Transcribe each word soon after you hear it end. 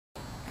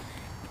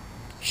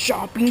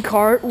Shopping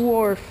cart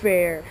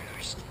warfare.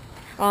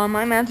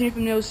 I'm Anthony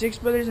from the 06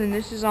 Brothers, and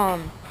this is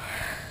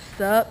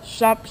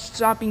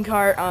shopping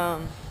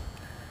cart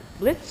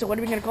blitz. So what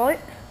are we gonna call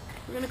it?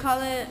 We're gonna call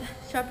it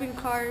shopping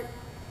cart.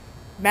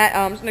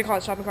 I'm just gonna call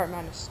it shopping cart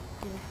madness.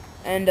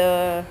 And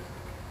we're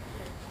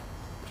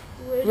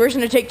just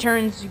gonna take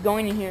turns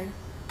going in here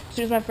as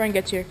soon as my friend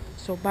gets here.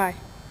 So bye.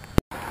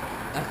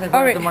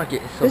 All right,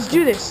 let's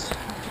do this.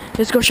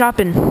 Let's go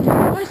shopping.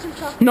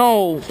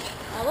 No.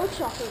 I love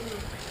shopping.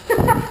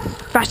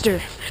 Faster,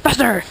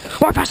 faster,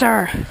 more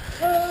faster.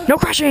 No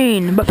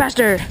crashing, but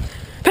faster.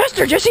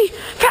 Faster, Jesse,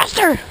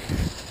 faster.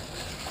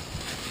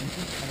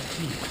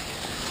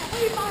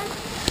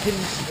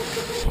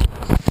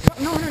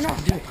 No.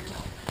 Do it.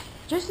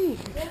 Jesse.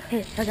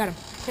 Here, I got him.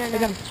 I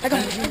got him.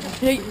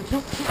 Hey,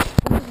 no.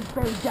 This is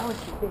very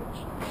delicate, bitch.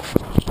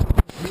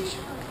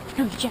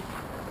 No, you can't.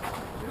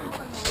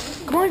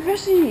 Come on,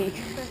 Jesse.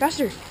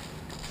 Faster.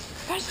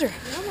 Faster.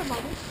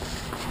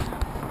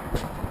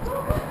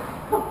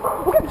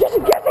 Okay, Jesse.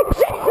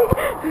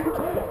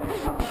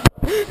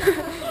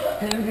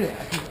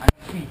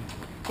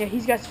 Yeah,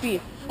 he's got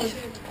speed. I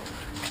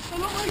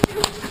don't like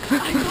you.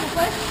 I don't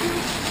like you.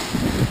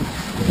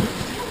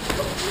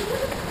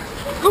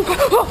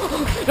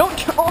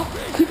 Don't. Oh,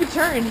 you can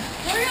turn.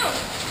 Hurry up.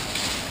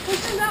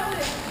 Let's turn that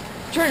way.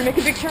 Turn, make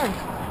a big turn.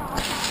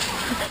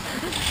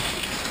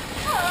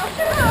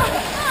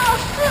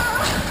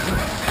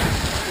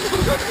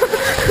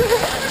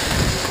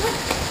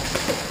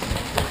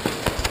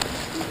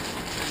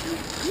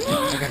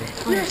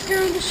 You're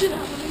scaring the shit out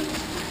of me.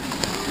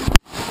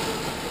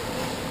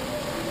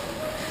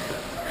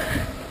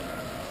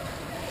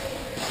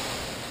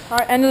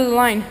 Alright, end of the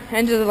line.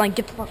 End of the line.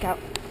 Get the fuck out.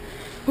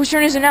 Whose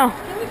turn is it now?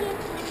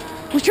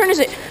 Whose turn is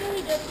it?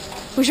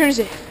 Whose turn is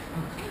it?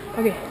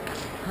 Okay.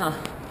 Huh.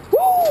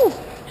 Woo!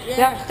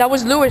 Yeah. That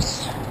was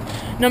Lewis.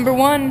 Number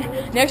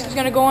 1. Next is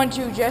gonna go on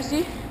to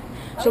Jesse.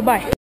 So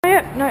bye.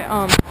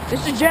 No,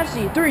 this is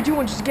Jesse. 3, 2,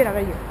 1, just get out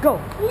of here.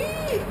 Go.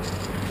 It's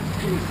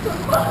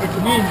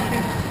me.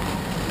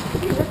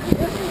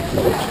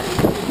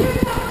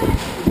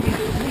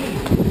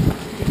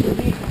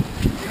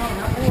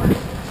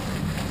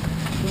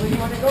 Where do you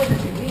want to go? This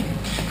is me.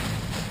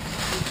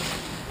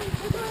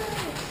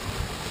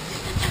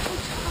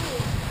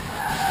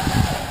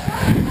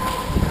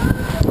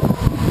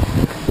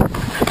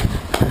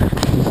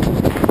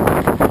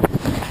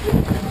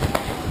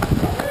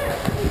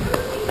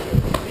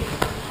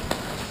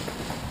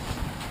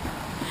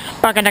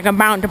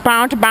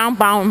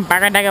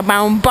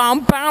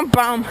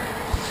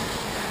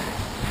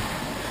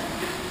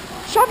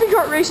 Shopping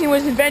cart racing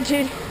was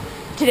invented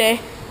today.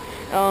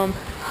 So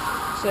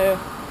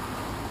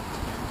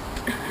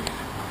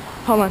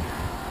hold on.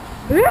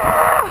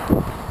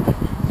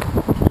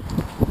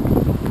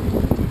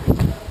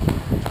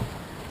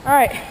 All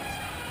right,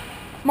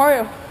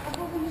 Mario.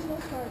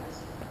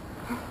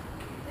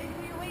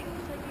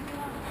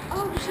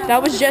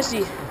 That was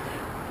Jesse.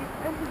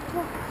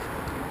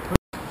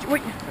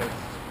 Wait.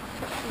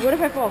 What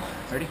if I fall?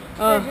 Ready?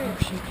 Oh,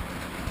 shit.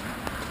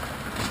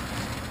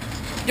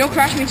 Don't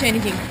crash me into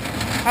anything.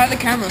 Out of the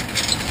camera.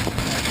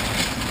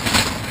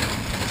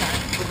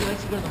 Would you like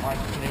to go to the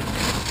market today?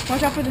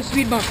 Watch out for the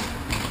speed bump.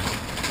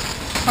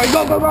 Alright,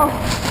 go.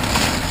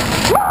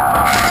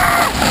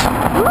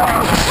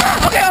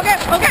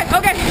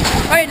 Okay.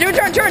 Alright, do a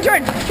turn.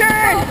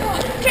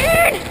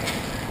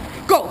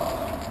 Go.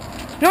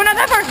 No, not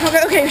that far.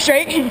 Okay,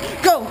 straight.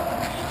 Go.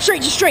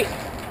 Straight, just straight.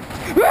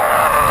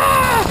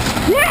 Yeah!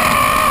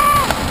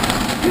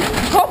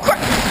 Oh crap!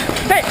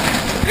 Hey,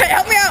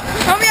 help me out!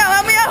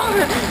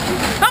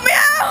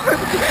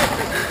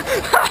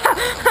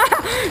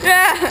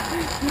 Yeah!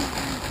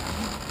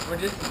 Where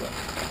did this go?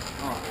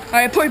 All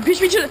right, push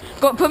me to the.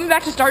 Go, put me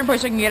back to the starting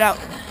point so I can get out.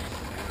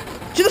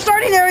 To the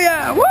starting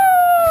area! Woo!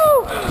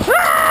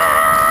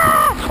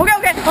 Ah!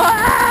 Okay.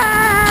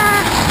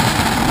 Ah!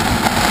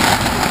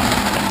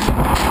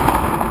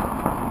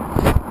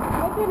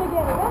 I'm gonna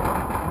get it, huh?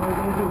 What are you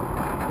going to do?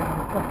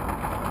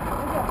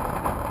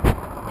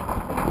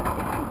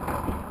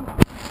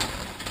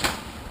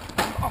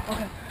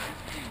 Okay.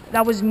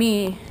 That was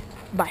me.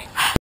 Bye.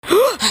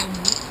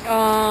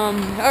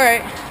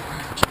 Alright.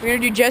 We're gonna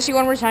do Jesse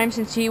one more time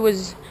since he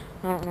was,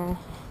 I don't know,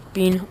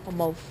 being a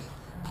mof.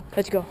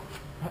 Let's go.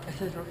 It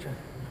says road trip.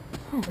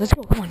 Oh, let's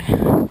go, come on.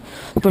 Oh!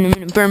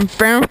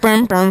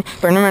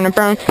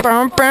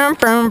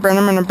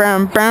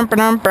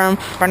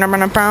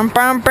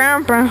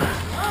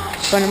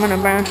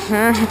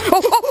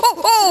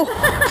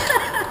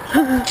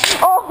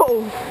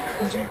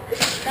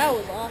 That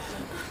was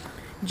awesome.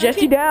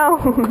 Jesse down.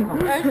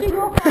 Everything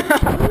all fine?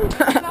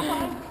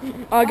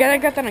 I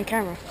got that on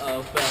camera.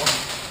 Phil.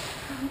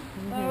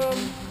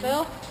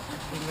 Phil?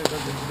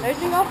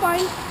 Everything all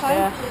fine?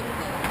 Yeah.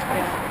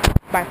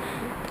 Bye.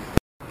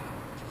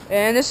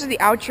 And this is the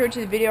outro to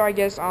the video, I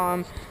guess.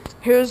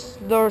 Here's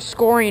the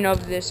scoring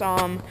of this.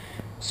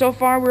 So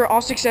far we're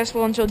all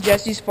successful until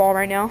Jesse's fall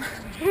right now.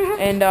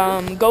 And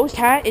Ghost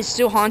Hat is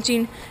still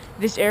haunting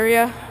this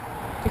area.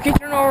 In case you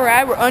don't know where we're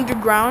at, we're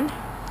underground.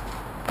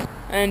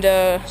 And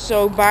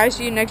so bye.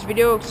 See you next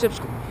video.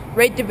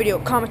 Rate the video.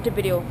 Comment the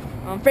video.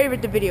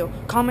 Favorite the video.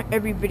 Comment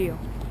every video.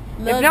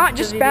 Love if not, the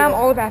just video. spam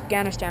all of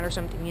Afghanistan or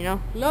something. You know.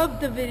 Love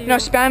the video. No,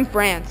 spam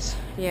France.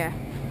 Yeah.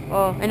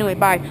 Well, anyway,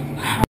 bye.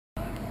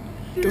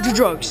 Don't do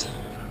drugs.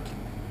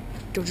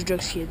 Don't do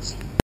drugs, kids.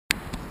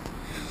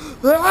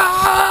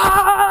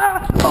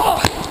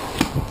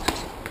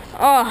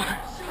 Oh.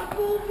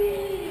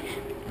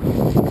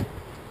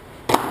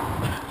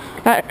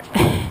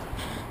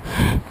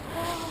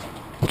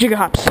 Jigger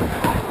hops.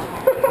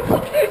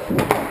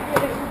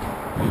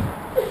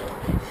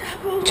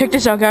 Check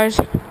this out, guys.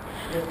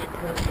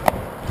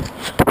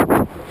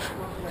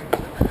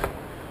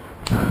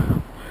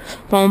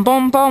 Boom,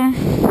 boom, boom.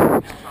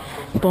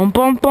 Boom,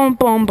 boom, boom,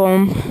 boom,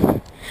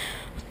 boom.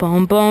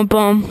 Boom, boom,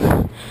 boom.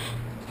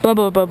 Boom,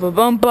 boom, boom,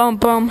 boom, boom,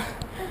 boom.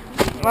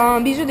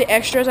 These are the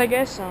extras, I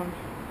guess.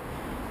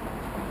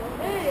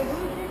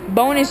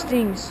 Bonus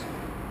things.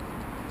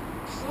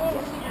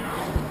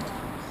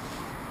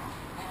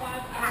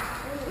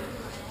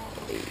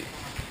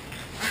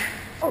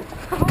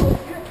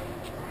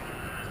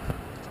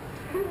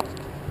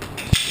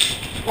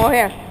 Oh,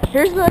 here.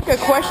 Here's like a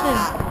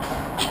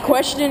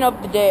question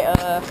of the day.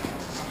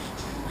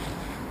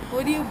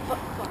 What do you?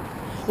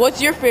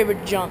 What's your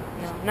favorite junk?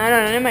 No.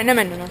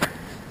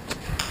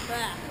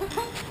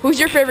 Who's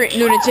your favorite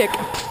lunatic?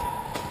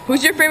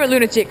 Who's your favorite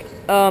lunatic?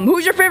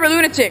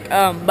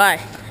 Bye.